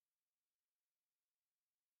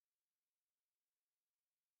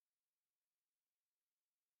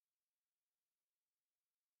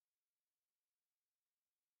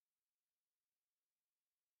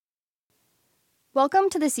Welcome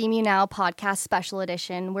to the CMU Now podcast special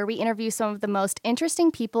edition, where we interview some of the most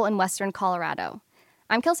interesting people in Western Colorado.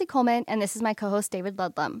 I'm Kelsey Coleman, and this is my co-host David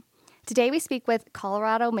Ludlum. Today we speak with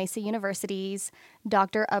Colorado Mesa University's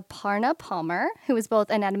Dr. Aparna Palmer, who is both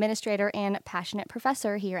an administrator and passionate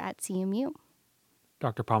professor here at CMU.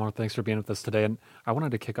 Dr. Palmer, thanks for being with us today. And I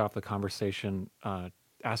wanted to kick off the conversation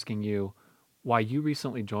asking you why you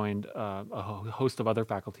recently joined a host of other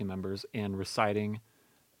faculty members in reciting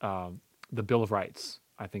the Bill of Rights.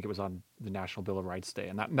 I think it was on the National Bill of Rights Day,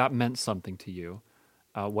 and that meant something to you.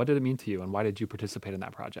 What did it mean to you, and why did you participate in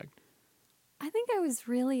that project? I think I was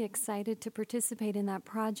really excited to participate in that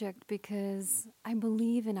project because I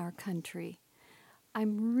believe in our country.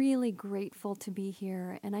 I'm really grateful to be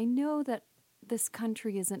here, and I know that this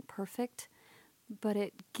country isn't perfect, but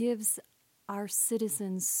it gives our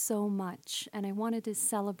citizens so much, and I wanted to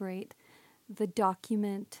celebrate the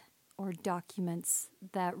document or documents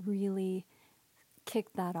that really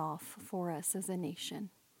kicked that off for us as a nation.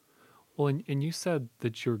 Well, and you said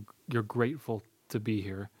that you're grateful to be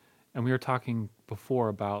here, and we were talking before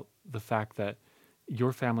about the fact that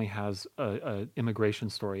your family has a immigration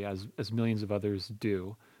story, as millions of others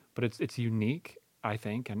do, but it's unique, I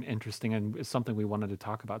think, and interesting, and it's something we wanted to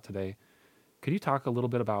talk about today. Could you talk a little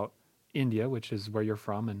bit about India, which is where you're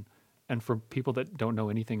from, and for people that don't know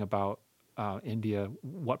anything about India,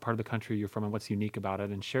 what part of the country you're from and what's unique about it,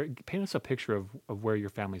 and paint us a picture of where your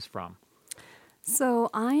family's from. So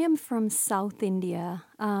I am from South India.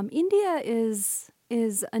 India is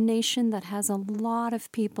a nation that has a lot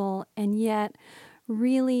of people, and yet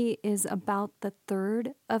really is about the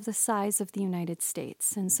third of the size of the United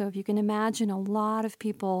States. And so if you can imagine a lot of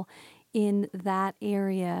people in that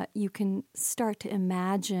area, you can start to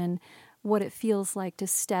imagine what it feels like to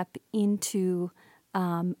step into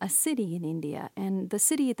a city in India. And the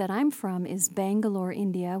city that I'm from is Bangalore,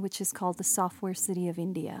 India, which is called the Software City of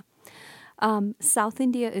India. South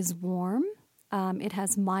India is warm. It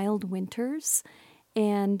has mild winters.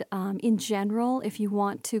 And in general, if you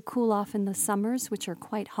want to cool off in the summers, which are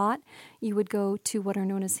quite hot, you would go to what are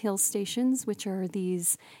known as hill stations, which are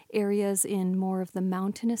these areas in more of the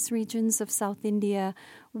mountainous regions of South India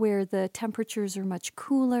where the temperatures are much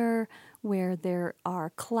cooler, where there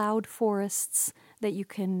are cloud forests that you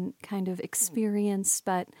can kind of experience.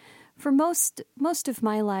 But for most of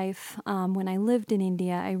my life, when I lived in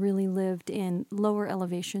India, I really lived in lower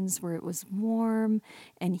elevations where it was warm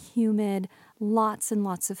and humid, lots and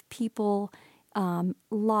lots of people,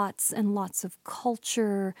 lots and lots of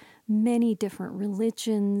culture, many different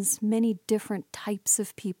religions, many different types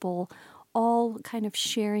of people, all kind of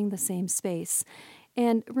sharing the same space.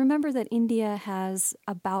 And remember that India has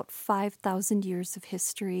about 5,000 years of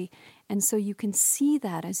history, and so you can see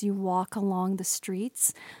that as you walk along the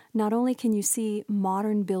streets. Not only can you see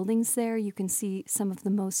modern buildings there, you can see some of the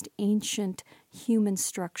most ancient human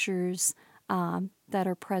structures that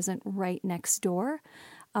are present right next door.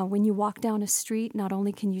 When you walk down a street, not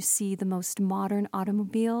only can you see the most modern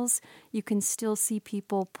automobiles, you can still see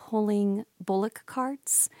people pulling bullock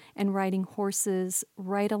carts and riding horses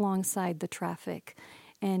right alongside the traffic.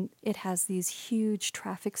 And it has these huge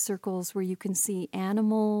traffic circles where you can see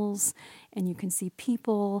animals and you can see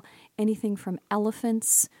people, anything from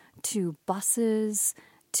elephants to buses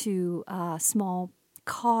to small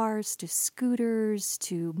cars to scooters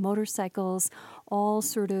to motorcycles, all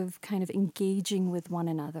sort of kind of engaging with one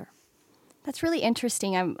another. That's really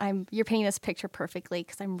interesting. You're painting this picture perfectly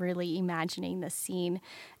because I'm really imagining this scene.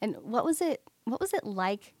 And what was it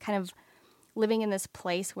like kind of living in this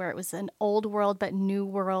place where it was an old world but new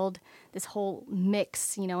world, this whole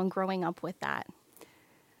mix, and growing up with that?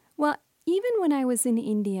 Well, even when I was in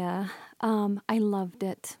India, I loved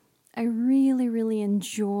it. I really, really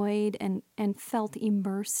enjoyed and felt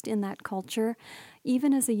immersed in that culture.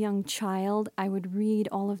 Even as a young child, I would read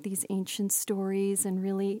all of these ancient stories and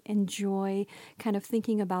really enjoy kind of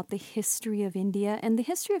thinking about the history of India. And the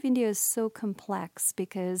history of India is so complex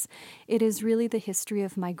because it is really the history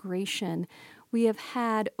of migration. We have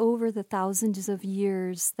had over the thousands of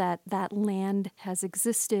years that land has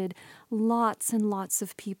existed, lots and lots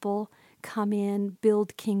of people come in,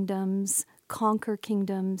 build kingdoms, conquer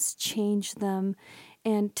kingdoms, change them.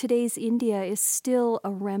 And today's India is still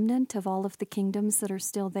a remnant of all of the kingdoms that are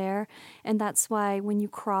still there. And that's why when you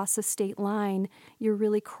cross a state line, you're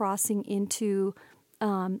really crossing into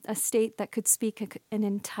a state that could speak an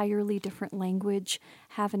entirely different language,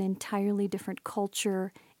 have an entirely different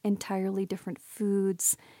culture, entirely different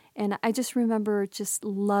foods. And I just remember just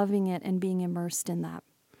loving it and being immersed in that.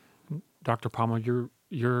 Dr. Palmer, you're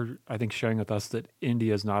I think sharing with us that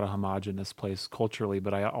India is not a homogenous place culturally,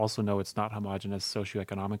 but I also know it's not homogenous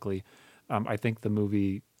socioeconomically. I think the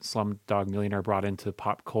movie Slumdog Millionaire brought into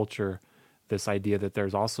pop culture this idea that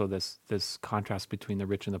there's also this contrast between the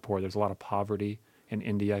rich and the poor. There's a lot of poverty in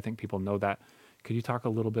India. I think people know that. Could you talk a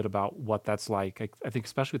little bit about what that's like? I think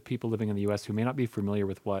especially with people living in the U.S. who may not be familiar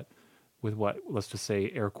with what let's just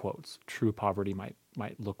say air quotes true poverty might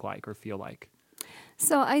look like or feel like.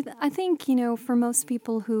 So I think, for most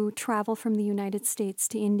people who travel from the United States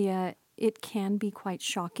to India, it can be quite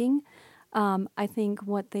shocking. I think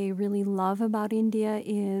what they really love about India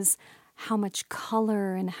is how much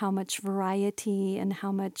color and how much variety and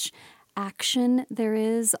how much action there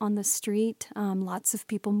is on the street. Lots of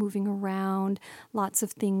people moving around, lots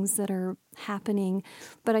of things that are happening.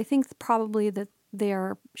 But I think probably that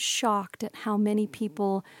they're shocked at how many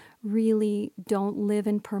people really don't live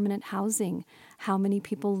in permanent housing, how many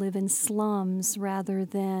people live in slums rather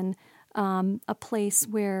than a place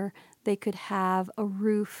where they could have a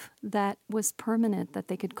roof that was permanent, that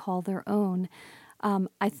they could call their own.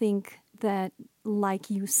 I think that, like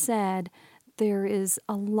you said, there is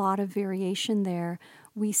a lot of variation there.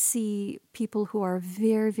 We see people who are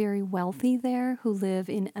very, very wealthy there, who live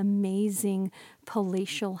in amazing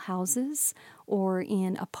palatial houses or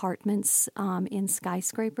in apartments in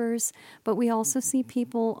skyscrapers. But we also see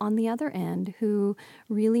people on the other end who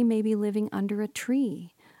really may be living under a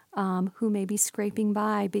tree, who may be scraping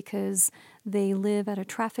by because they live at a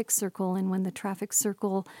traffic circle, and when the traffic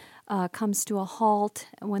circle comes to a halt,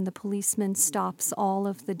 when the policeman stops all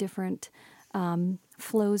of the different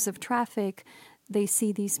flows of traffic, they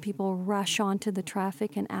see these people rush onto the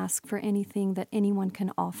traffic and ask for anything that anyone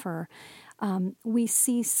can offer. We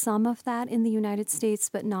see some of that in the United States,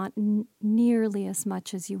 but not nearly as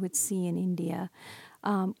much as you would see in India.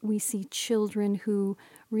 We see children who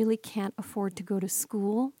really can't afford to go to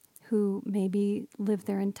school, who maybe live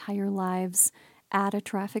their entire lives at a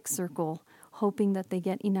traffic circle, hoping that they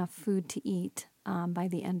get enough food to eat by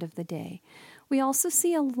the end of the day. We also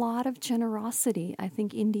see a lot of generosity. I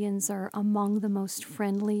think Indians are among the most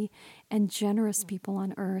friendly and generous people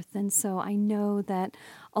on earth. And so I know that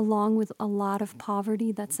along with a lot of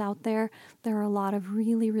poverty that's out there, there are a lot of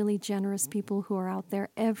really, really generous people who are out there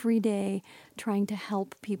every day trying to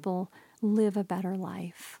help people live a better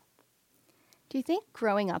life. Do you think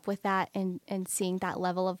growing up with that and seeing that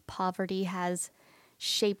level of poverty has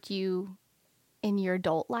shaped you in your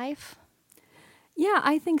adult life? Yeah,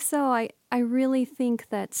 I think so. I really think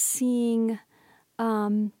that seeing,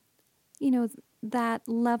 that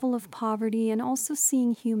level of poverty and also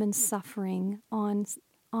seeing human suffering on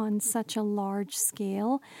such a large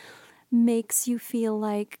scale makes you feel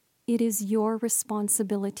like it is your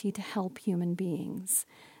responsibility to help human beings.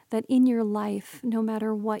 That in your life, no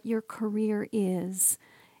matter what your career is,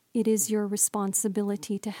 it is your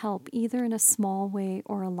responsibility to help either in a small way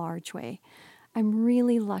or a large way. I'm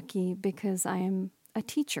really lucky because I am a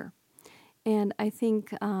teacher. And I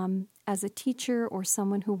think as a teacher or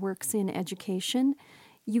someone who works in education,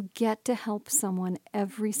 you get to help someone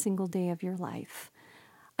every single day of your life.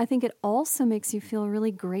 I think it also makes you feel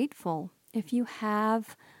really grateful if you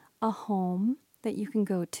have a home that you can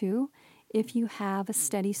go to, if you have a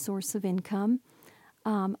steady source of income.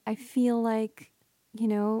 I feel like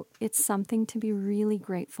it's something to be really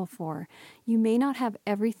grateful for. You may not have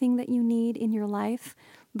everything that you need in your life,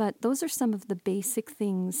 but those are some of the basic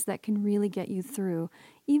things that can really get you through.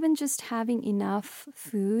 Even just having enough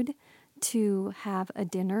food to have a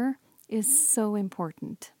dinner is so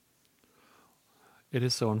important. It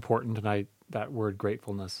is so important, and that word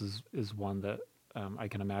gratefulness is one that I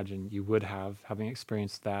can imagine you would have, having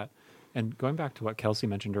experienced that. And going back to what Kelsey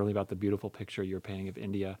mentioned earlier about the beautiful picture you're painting of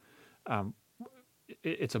India,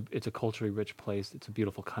 it's a culturally rich place. It's a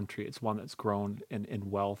beautiful country. It's one that's grown in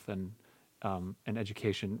wealth and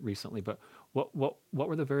education recently. But what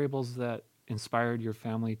were the variables that inspired your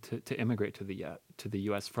family to immigrate to the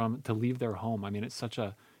U.S. to leave their home? I mean, it's such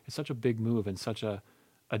a big move and such a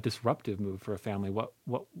disruptive move for a family.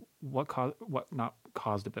 What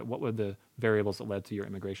caused it? But what were the variables that led to your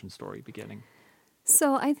immigration story beginning?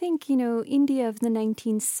 So I think, India of the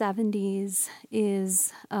 1970s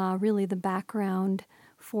is really the background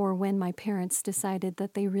for when my parents decided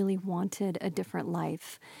that they really wanted a different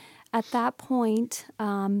life. At that point,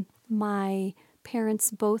 my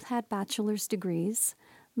parents both had bachelor's degrees.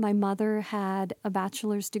 My mother had a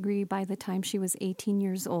bachelor's degree by the time she was 18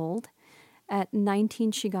 years old. At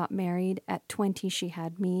 19, she got married. At 20, she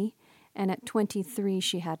had me. And at 23,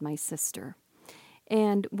 she had my sister.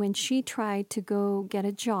 And when she tried to go get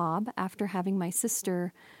a job after having my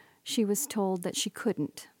sister, she was told that she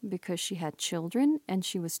couldn't because she had children and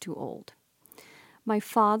she was too old. My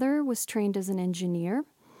father was trained as an engineer.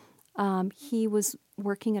 He was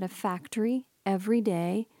working at a factory every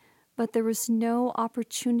day, but there was no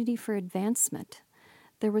opportunity for advancement.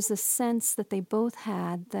 There was a sense that they both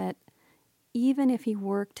had that even if he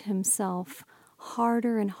worked himself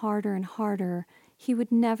harder and harder and harder, he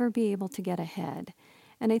would never be able to get ahead.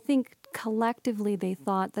 And I think collectively they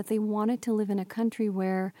thought that they wanted to live in a country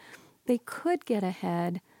where they could get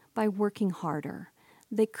ahead by working harder.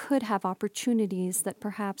 They could have opportunities that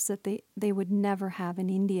perhaps that they would never have in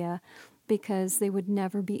India, because they would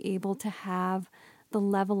never be able to have the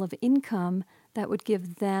level of income that would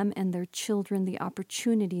give them and their children the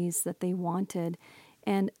opportunities that they wanted.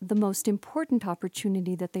 And the most important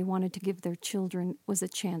opportunity that they wanted to give their children was a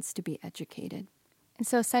chance to be educated. And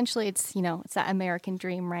so essentially it's that American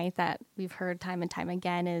dream, right, that we've heard time and time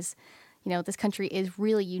again is, this country is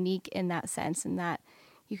really unique in that sense, and that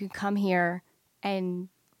you can come here and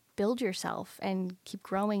build yourself and keep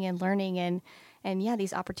growing and learning, and yeah,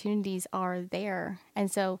 these opportunities are there. And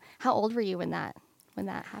so how old were you when that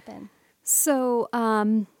happened? So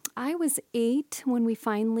I was 8 when we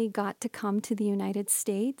finally got to come to the United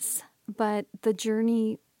States, but the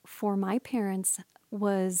journey for my parents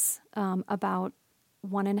was about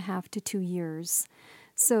 1.5 to 2 years.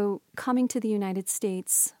 So coming to the United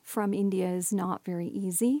States from India is not very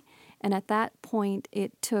easy. And at that point,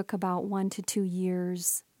 it took about 1 to 2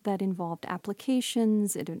 years. That involved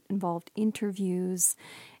applications, it involved interviews.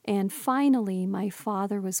 And finally, my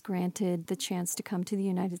father was granted the chance to come to the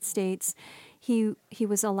United States. He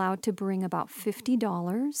was allowed to bring about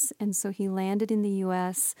 $50, and so he landed in the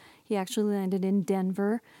U.S. He actually landed in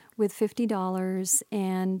Denver with $50,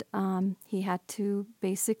 and he had to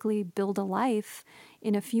basically build a life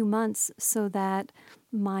in a few months so that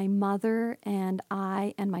my mother and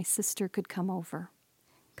I and my sister could come over.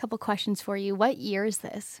 Couple questions for you. What year is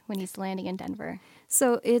this when he's landing in Denver?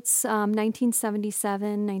 So it's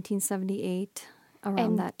 1977, 1978,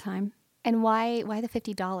 around that time. And why the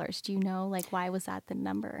 $50? Do you know, why was that the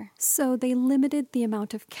number? So they limited the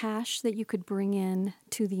amount of cash that you could bring in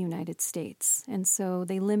to the United States. And so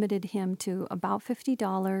they limited him to about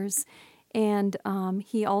 $50. And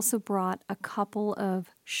he also brought a couple of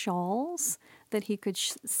shawls that he could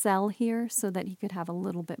sell here so that he could have a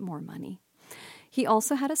little bit more money. He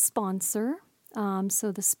also had a sponsor,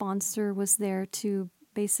 so the sponsor was there to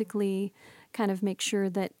basically kind of make sure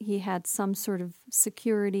that he had some sort of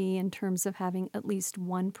security in terms of having at least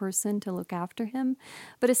one person to look after him.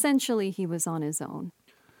 But essentially, he was on his own.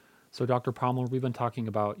 So, Dr. Palmer, we've been talking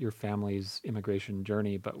about your family's immigration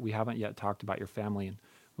journey, but we haven't yet talked about your family. And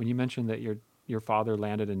when you mentioned that your father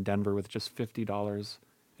landed in Denver with just $50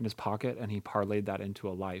 in his pocket and he parlayed that into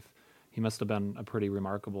a life, he must have been a pretty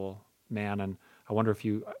remarkable man. And I wonder if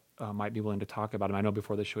you might be willing to talk about him. I know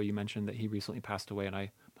before the show you mentioned that he recently passed away, and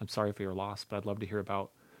I'm sorry for your loss, but I'd love to hear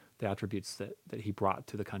about the attributes that he brought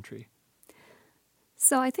to the country.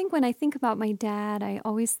 So I think when I think about my dad, I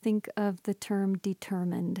always think of the term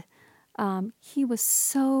determined. He was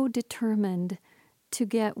so determined to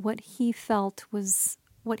get what he felt was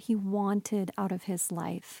what he wanted out of his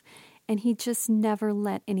life, and he just never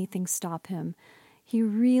let anything stop him. He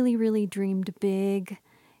really, really dreamed big.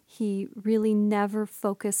 He really never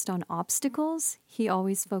focused on obstacles. He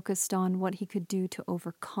always focused on what he could do to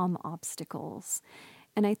overcome obstacles.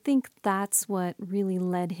 And I think that's what really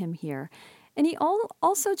led him here. And he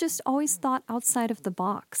also just always thought outside of the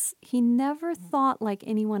box. He never thought like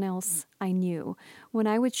anyone else I knew. When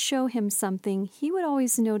I would show him something, he would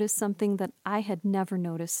always notice something that I had never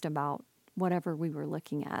noticed about whatever we were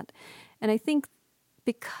looking at. And I think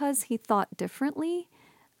because he thought differently,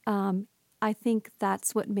 I think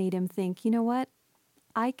that's what made him think, you know what,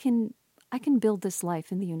 I can build this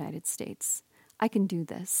life in the United States. I can do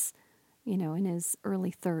this, in his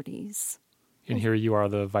early 30s. And here you are,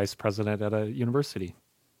 the vice president at a university.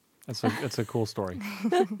 It's a cool story.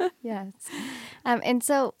 Yes. And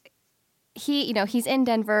so he's in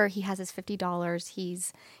Denver. He has his $50.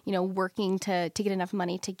 He's, working to get enough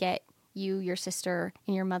money to get you, your sister,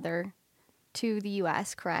 and your mother to the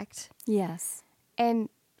U.S., correct? Yes. And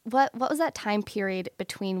what was that time period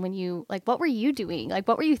between when you, what were you doing?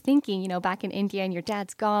 What were you thinking, back in India and your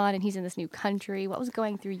dad's gone and he's in this new country? What was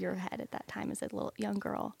going through your head at that time as a little young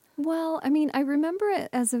girl? Well, I remember it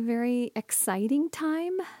as a very exciting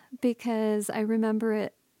time because I remember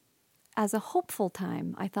it as a hopeful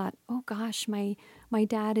time. I thought, oh gosh, my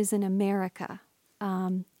dad is in America.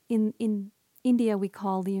 In India, we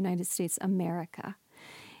call the United States America.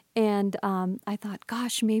 And I thought,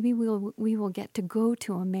 gosh, maybe we will get to go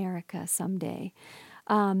to America someday.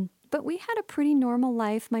 But we had a pretty normal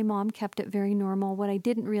life. My mom kept it very normal. What I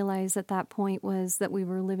didn't realize at that point was that we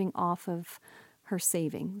were living off of her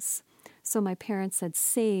savings. So my parents had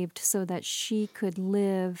saved so that she could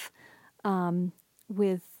live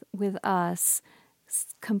with us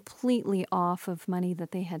completely off of money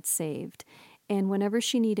that they had saved. And whenever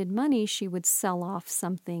she needed money, she would sell off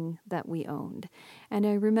something that we owned. And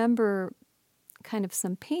I remember kind of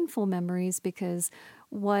some painful memories because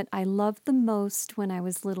what I loved the most when I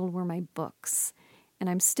was little were my books. And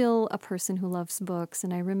I'm still a person who loves books.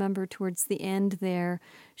 And I remember towards the end there,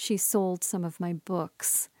 she sold some of my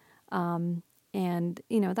books. And,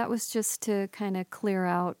 that was just to kind of clear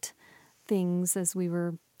out things as we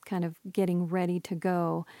were kind of getting ready to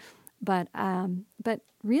go. But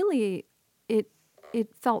really,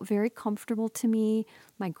 it felt very comfortable to me.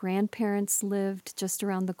 My grandparents lived just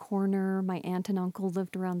around the corner. My aunt and uncle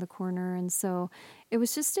lived around the corner. And so it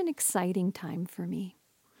was just an exciting time for me.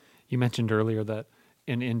 You mentioned earlier that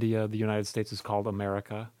in India, the United States is called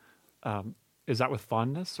America. Is that with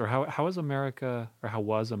fondness, or how is America, or how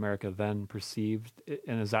was America then perceived?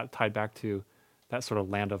 And is that tied back to that sort of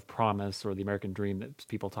land of promise or the American dream that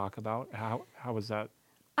people talk about? How was that?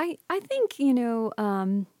 I think,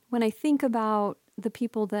 when I think about the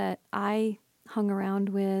people that I hung around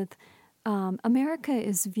with, America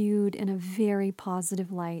is viewed in a very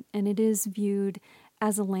positive light, and it is viewed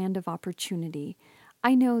as a land of opportunity.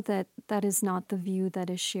 I know that that is not the view that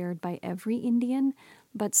is shared by every Indian,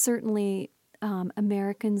 but certainly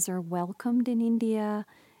Americans are welcomed in India,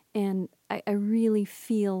 and I really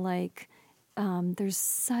feel like there's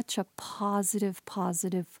such a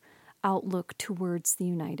positive outlook towards the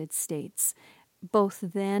United States, both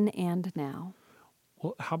then and now.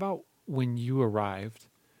 Well, how about when you arrived,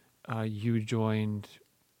 you joined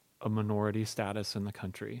a minority status in the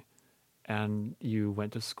country, and you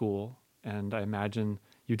went to school, and I imagine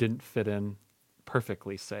you didn't fit in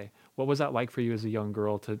perfectly, say. What was that like for you as a young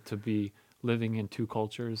girl to be living in two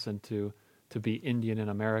cultures and to be Indian in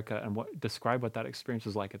America, and describe what that experience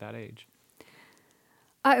was like at that age?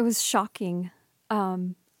 It was shocking.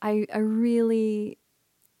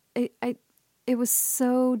 It was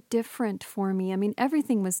so different for me. I mean,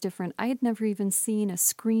 everything was different. I had never even seen a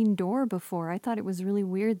screen door before. I thought it was really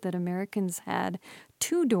weird that Americans had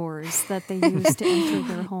two doors that they used to enter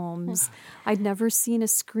their homes. I'd never seen a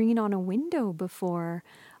screen on a window before.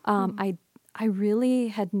 I really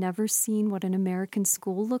had never seen what an American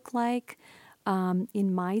school looked like.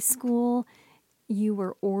 In my school, you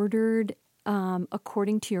were ordered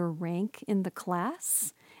according to your rank in the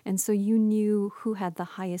class. And so you knew who had the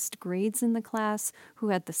highest grades in the class, who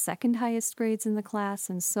had the second highest grades in the class,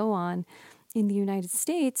 and so on. In the United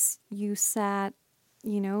States, you sat,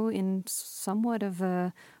 in somewhat of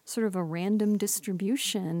a sort of a random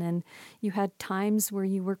distribution, and you had times where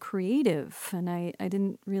you were creative. And I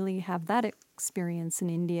didn't really have that experience in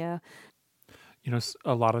India.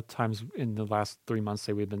 A lot of times in the last 3 months,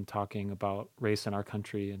 say, we've been talking about race in our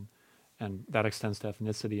country, and that extends to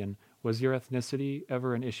ethnicity. And was your ethnicity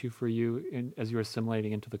ever an issue for you as you were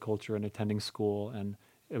assimilating into the culture and attending school? And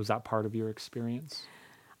was that part of your experience?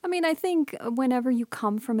 I mean, I think whenever you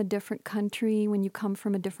come from a different country, when you come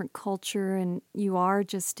from a different culture and you are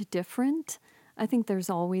just different, I think there's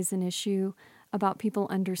always an issue about people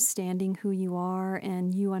understanding who you are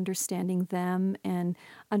and you understanding them and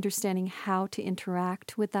understanding how to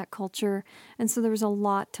interact with that culture. And so there was a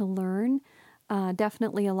lot to learn.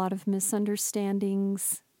 Definitely a lot of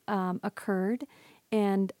misunderstandings occurred.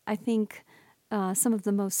 And I think some of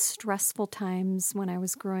the most stressful times when I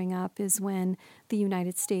was growing up is when the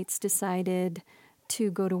United States decided to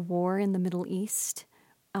go to war in the Middle East.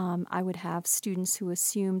 I would have students who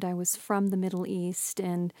assumed I was from the Middle East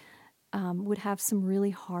and would have some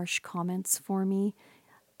really harsh comments for me,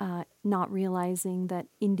 not realizing that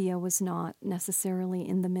India was not necessarily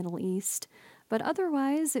in the Middle East. But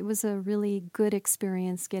otherwise, it was a really good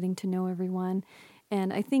experience getting to know everyone.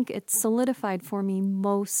 And I think it solidified for me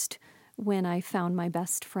most when I found my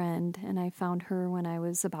best friend, and I found her when I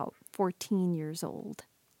was about 14 years old.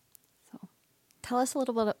 So, tell us a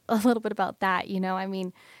little bit about that. I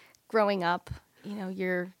mean, growing up,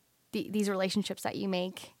 these relationships that you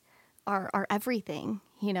make are everything.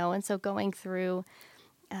 And so going through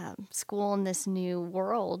school in this new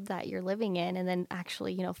world that you're living in, and then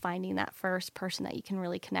actually, finding that first person that you can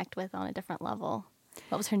really connect with on a different level.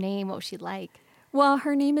 What was her name? What was she like? Well,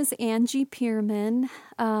 her name is Angie Pearman.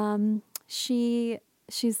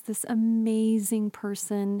 She's this amazing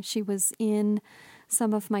person. She was in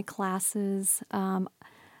some of my classes.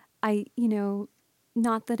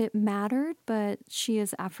 Not that it mattered, but she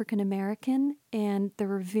is African American, and there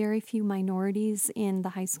were very few minorities in the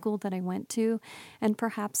high school that I went to, and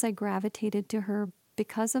perhaps I gravitated to her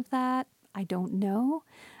because of that. I don't know.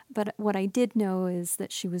 But what I did know is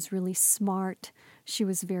that she was really smart. She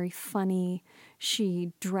was very funny.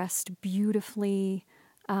 She dressed beautifully.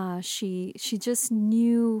 She just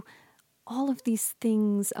knew all of these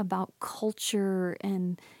things about culture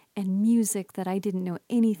and music that I didn't know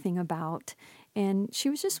anything about. And she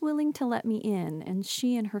was just willing to let me in. And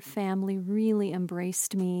she and her family really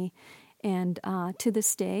embraced me. And to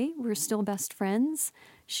this day, we're still best friends.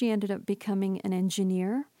 She ended up becoming an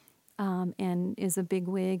engineer and is a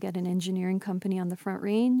bigwig at an engineering company on the Front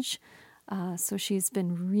Range. So she's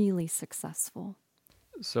been really successful.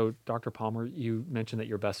 So, Dr. Palmer, you mentioned that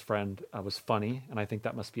your best friend was funny, and I think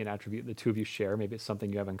that must be an attribute the two of you share. Maybe it's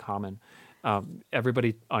something you have in common.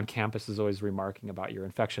 Everybody on campus is always remarking about your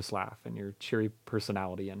infectious laugh and your cheery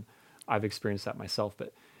personality, and I've experienced that myself.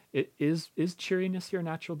 But is cheeriness your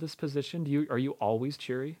natural disposition? Are you always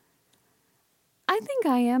cheery? I think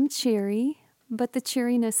I am cheery, but the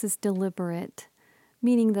cheeriness is deliberate,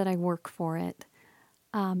 meaning that I work for it.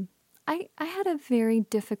 I had a very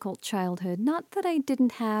difficult childhood. Not that I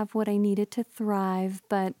didn't have what I needed to thrive,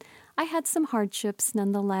 but I had some hardships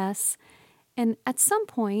nonetheless. And at some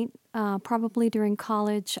point, probably during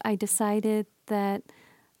college, I decided that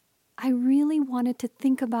I really wanted to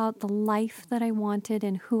think about the life that I wanted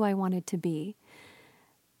and who I wanted to be.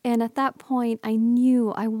 And at that point, I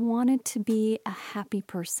knew I wanted to be a happy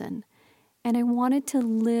person. And I wanted to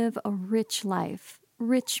live a rich life.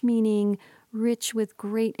 Rich meaning rich with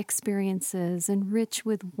great experiences and rich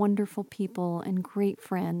with wonderful people and great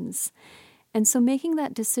friends. And so making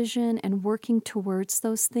that decision and working towards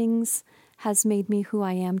those things has made me who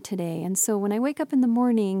I am today. And so when I wake up in the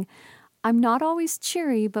morning, I'm not always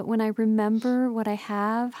cheery, but when I remember what I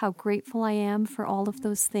have, how grateful I am for all of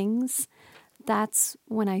those things, that's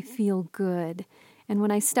when I feel good. And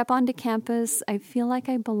when I step onto campus, I feel like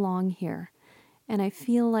I belong here. And I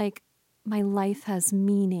feel like my life has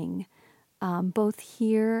meaning, both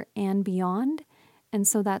here and beyond. And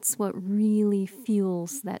so that's what really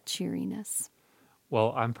fuels that cheeriness.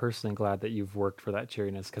 Well, I'm personally glad that you've worked for that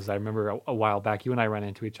cheeriness, because I remember a while back you and I ran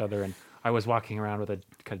into each other, and I was walking around with a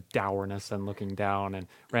kind of dourness and looking down, and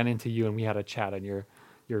ran into you, and we had a chat, and your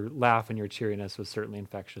laugh and your cheeriness was certainly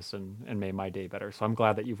infectious and made my day better. So I'm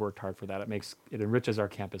glad that you've worked hard for that. It enriches our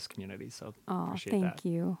campus community. So appreciate that. Thank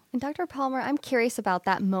you. And Dr. Palmer, I'm curious about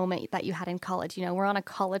that moment that you had in college. You know, we're on a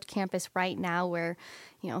college campus right now where,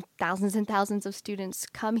 thousands and thousands of students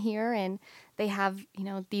come here and they have,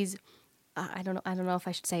 these, I don't know if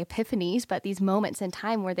I should say epiphanies, but these moments in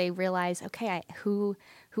time where they realize, okay, who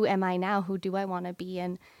am I now? Who do I want to be?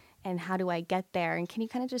 And how do I get there? And can you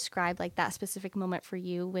kind of describe like that specific moment for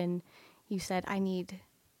you when you said, I need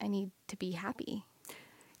to be happy?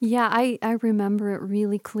 Yeah, I remember it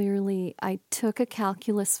really clearly. I took a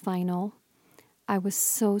calculus final. I was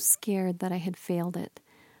so scared that I had failed it.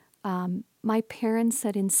 My parents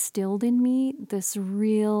had instilled in me this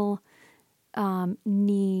real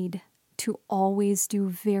need to always do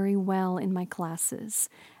very well in my classes.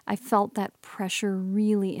 I felt that pressure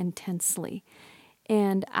really intensely.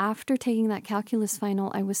 And after taking that calculus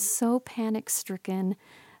final, I was so panic-stricken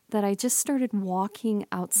that I just started walking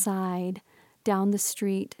outside, down the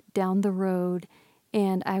street, down the road,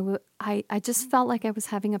 and I just felt like I was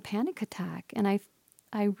having a panic attack. And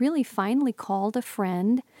I really finally called a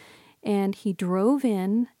friend, and he drove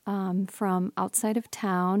in from outside of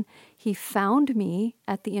town. He found me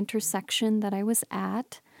at the intersection that I was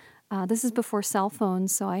at. This is before cell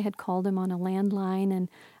phones, so I had called him on a landline, and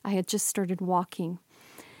I had just started walking.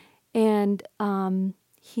 And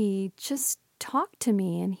he just talked to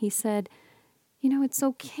me, and he said, it's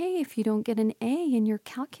okay if you don't get an A in your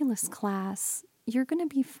calculus class. You're going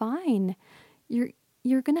to be fine.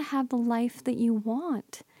 You're going to have the life that you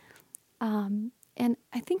want. And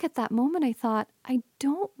I think at that moment I thought, I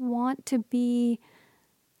don't want to be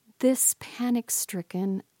this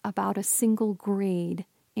panic-stricken about a single grade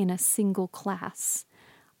in a single class.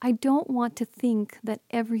 I don't want to think that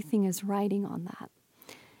everything is riding on that.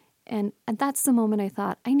 And that's the moment I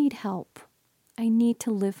thought, I need help. I need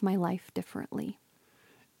to live my life differently.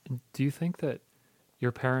 And do you think that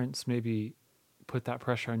your parents maybe put that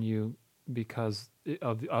pressure on you because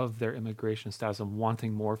of their immigration status and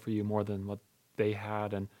wanting more for you more than what they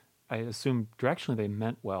had? And I assume directionally they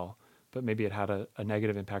meant well, but maybe it had a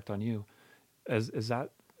negative impact on you. Is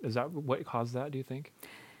that what caused that, do you think?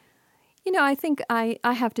 I think I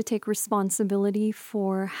have to take responsibility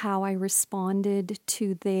for how I responded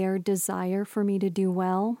to their desire for me to do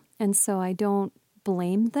well. And so I don't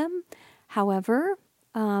blame them. However,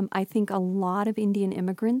 I think a lot of Indian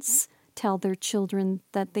immigrants tell their children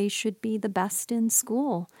that they should be the best in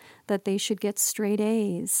school, that they should get straight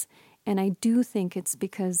A's. And I do think it's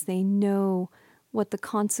because they know what the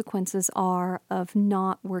consequences are of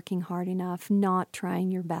not working hard enough, not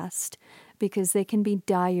trying your best, because they can be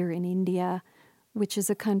dire in India, which is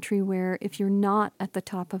a country where if you're not at the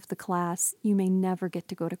top of the class, you may never get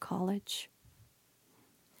to go to college.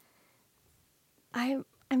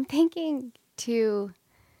 I'm thinking too,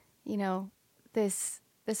 you know, this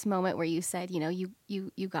moment where you said, you know,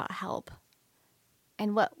 you got help.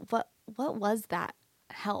 And what was that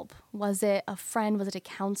help? Was it a friend? Was it a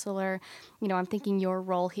counselor? You know, I'm thinking your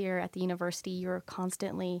role here at the university, you're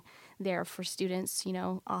constantly there for students, you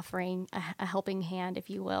know, offering a helping hand, if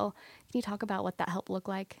you will. Can you talk about what that help looked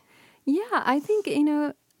like? Yeah, I think, you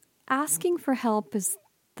know, asking for help is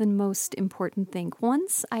the most important thing.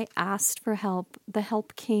 Once I asked for help, the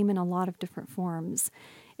help came in a lot of different forms.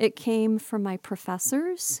 It came from my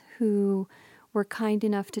professors who were kind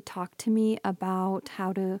enough to talk to me about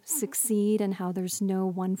how to succeed and how there's no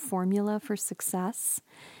one formula for success.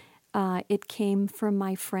 It came from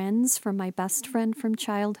my friends, from my best friend from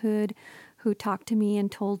childhood, who talked to me and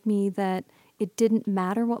told me that it didn't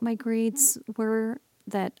matter what my grades were,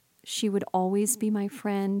 that she would always be my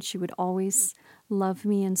friend. She would always love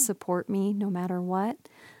me and support me no matter what.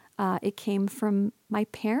 It came from my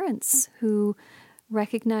parents who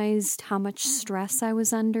recognized how much stress I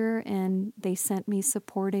was under, and they sent me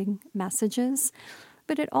supporting messages.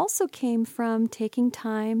 But it also came from taking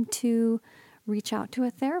time to reach out to a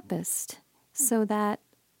therapist so that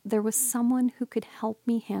there was someone who could help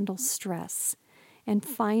me handle stress and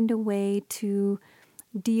find a way to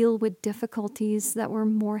deal with difficulties that were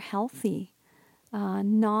more healthy,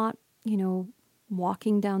 not, you know,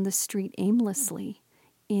 walking down the street aimlessly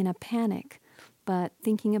in a panic, but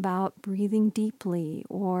thinking about breathing deeply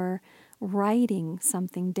or writing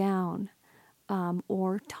something down,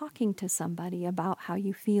 or talking to somebody about how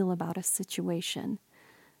you feel about a situation.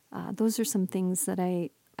 Those are some things that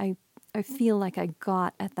I feel like I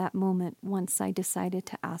got at that moment once I decided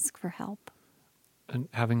to ask for help. And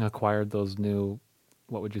having acquired those new,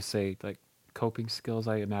 what would you say, like coping skills,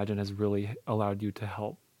 I imagine has really allowed you to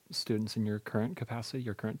help students in your current capacity,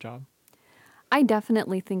 your current job? I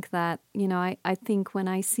definitely think that, you know, I think when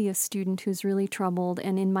I see a student who's really troubled,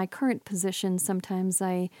 and in my current position, sometimes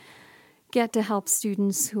I get to help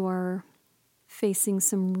students who are facing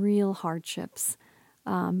some real hardships.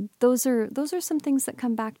 Those are some things that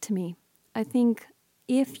come back to me. I think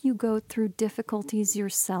if you go through difficulties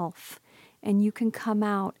yourself and you can come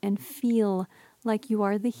out and feel like you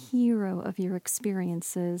are the hero of your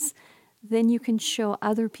experiences, then you can show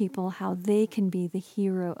other people how they can be the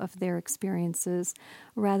hero of their experiences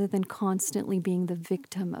rather than constantly being the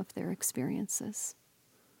victim of their experiences.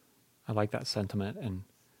 I like that sentiment. And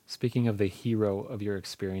speaking of the hero of your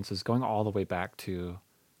experiences, going all the way back to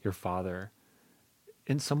your father,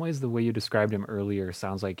 in some ways, the way you described him earlier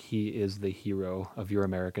sounds like he is the hero of your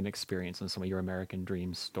American experience and some of your American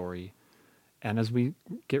dreams story. And as we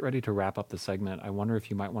get ready to wrap up the segment, I wonder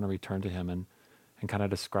if you might want to return to him and kind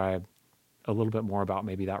of describe a little bit more about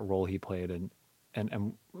maybe that role he played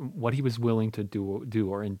and what he was willing to do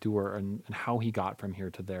or endure and how he got from here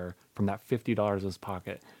to there, from that $50 in his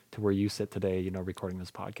pocket to where you sit today, you know, recording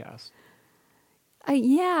this podcast.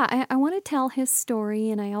 I want to tell his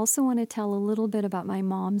story, and I also want to tell a little bit about my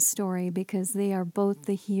mom's story because they are both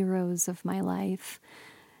the heroes of my life.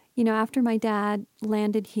 You know, after my dad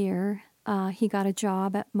landed here, he got a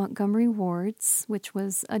job at Montgomery Ward's, which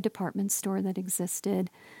was a department store that existed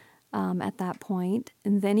at that point.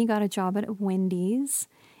 And then he got a job at Wendy's.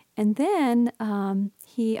 And then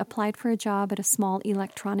he applied for a job at a small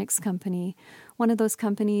electronics company, one of those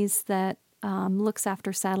companies that looks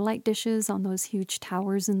after satellite dishes on those huge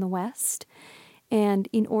towers in the West. And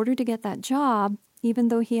in order to get that job, even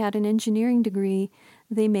though he had an engineering degree,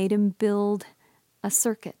 they made him build a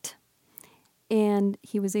circuit. And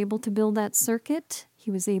he was able to build that circuit. He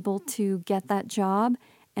was able to get that job.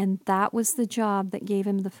 And that was the job that gave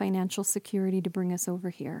him the financial security to bring us over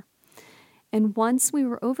here. And once we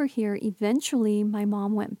were over here, eventually my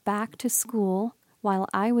mom went back to school while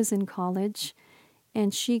I was in college,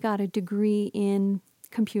 and she got a degree in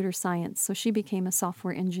computer science. So she became a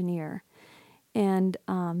software engineer. And,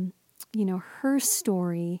 you know, her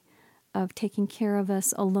story of taking care of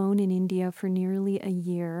us alone in India for nearly a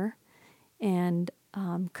year and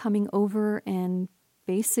coming over and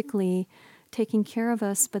basically taking care of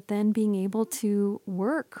us, but then being able to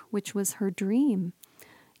work, which was her dream.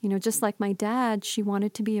 You know, just like my dad, she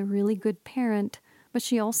wanted to be a really good parent, but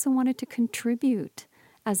she also wanted to contribute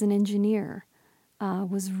as an engineer.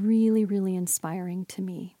 Was really, really inspiring to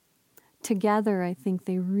me. Together, I think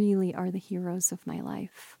they really are the heroes of my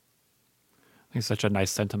life. think it's such a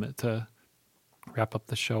nice sentiment to wrap up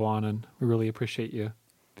the show on, and we really appreciate you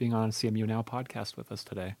being on CMU Now podcast with us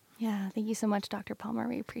today. Yeah, thank you so much, Dr. Palmer.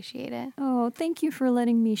 We appreciate it. Oh, thank you for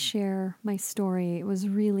letting me share my story. It was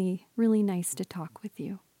really, really nice to talk with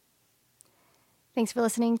you. Thanks for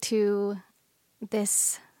listening to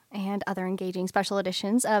this and other engaging special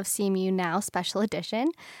editions of CMU Now Special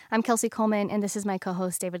Edition. I'm Kelsey Coleman, and this is my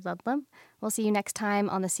co-host, David Ludlam. We'll see you next time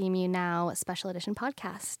on the CMU Now Special Edition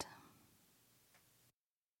podcast.